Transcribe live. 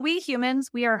We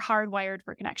humans, we are hardwired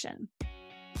for connection.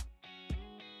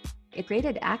 It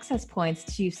created access points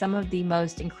to some of the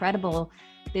most incredible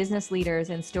business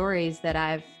leaders and stories that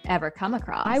I've ever come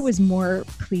across. I was more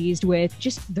pleased with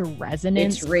just the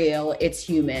resonance. It's real, it's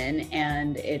human,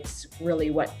 and it's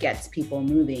really what gets people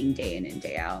moving day in and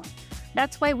day out.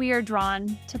 That's why we are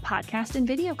drawn to podcast and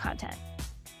video content.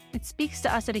 It speaks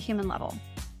to us at a human level.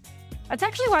 That's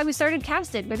actually why we started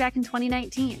Casted way back in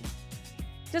 2019.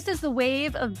 Just as the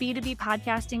wave of B2B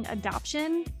podcasting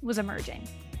adoption was emerging.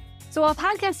 So while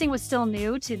podcasting was still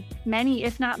new to many,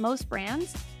 if not most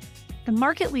brands, the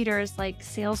market leaders like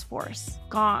Salesforce,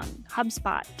 Gong,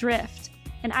 HubSpot, Drift,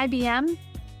 and IBM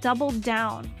doubled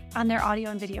down on their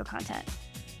audio and video content.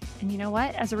 And you know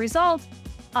what? As a result,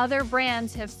 other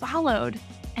brands have followed,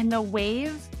 and the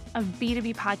wave of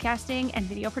B2B podcasting and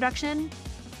video production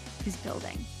is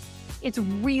building. It's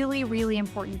really, really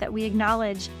important that we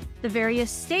acknowledge the various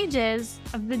stages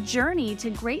of the journey to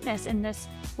greatness in this,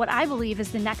 what I believe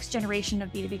is the next generation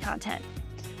of B2B content.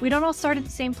 We don't all start at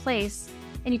the same place,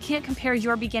 and you can't compare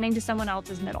your beginning to someone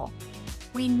else's middle.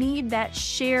 We need that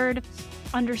shared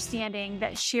understanding,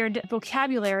 that shared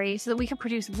vocabulary, so that we can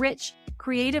produce rich,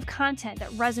 creative content that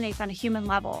resonates on a human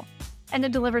level and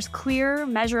that delivers clear,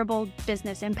 measurable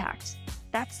business impact.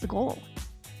 That's the goal.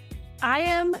 I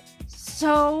am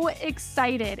so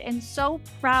excited and so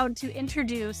proud to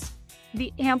introduce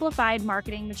the Amplified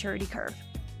Marketing Maturity Curve.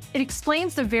 It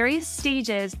explains the various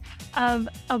stages of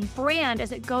a brand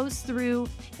as it goes through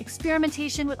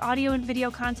experimentation with audio and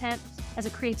video content, as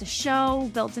it creates a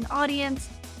show, builds an audience,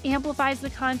 amplifies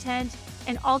the content,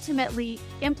 and ultimately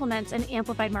implements an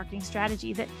amplified marketing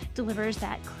strategy that delivers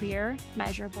that clear,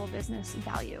 measurable business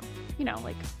value,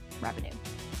 like revenue.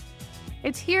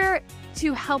 It's here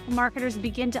to help marketers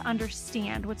begin to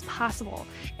understand what's possible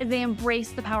as they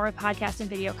embrace the power of podcast and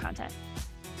video content.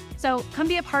 So come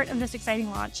be a part of this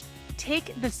exciting launch.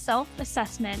 Take the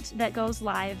self-assessment that goes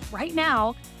live right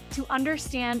now to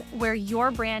understand where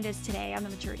your brand is today on the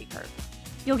maturity curve.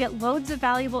 You'll get loads of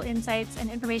valuable insights and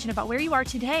information about where you are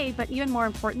today, but even more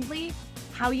importantly,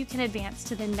 how you can advance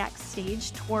to the next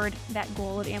stage toward that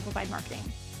goal of amplified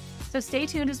marketing. So stay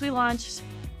tuned as we launch,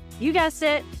 you guessed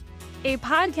it, a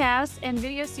podcast and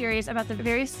video series about the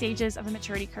various stages of the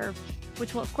maturity curve,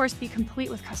 which will of course be complete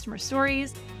with customer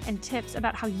stories and tips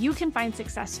about how you can find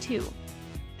success too.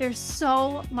 There's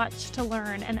so much to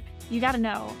learn, and you gotta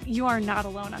know, you are not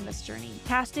alone on this journey.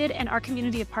 Casted and our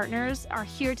community of partners are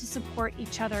here to support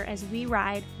each other as we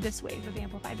ride this wave of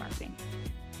amplified marketing.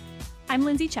 I'm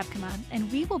Lindsay Chepkema,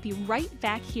 and we will be right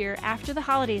back here after the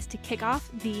holidays to kick off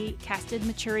the Casted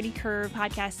Maturity Curve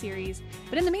podcast series.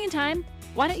 But in the meantime,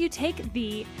 why don't you take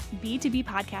the B2B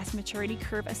Podcast Maturity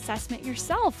Curve assessment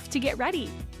yourself to get ready?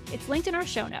 It's linked in our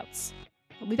show notes.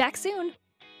 We'll be back soon.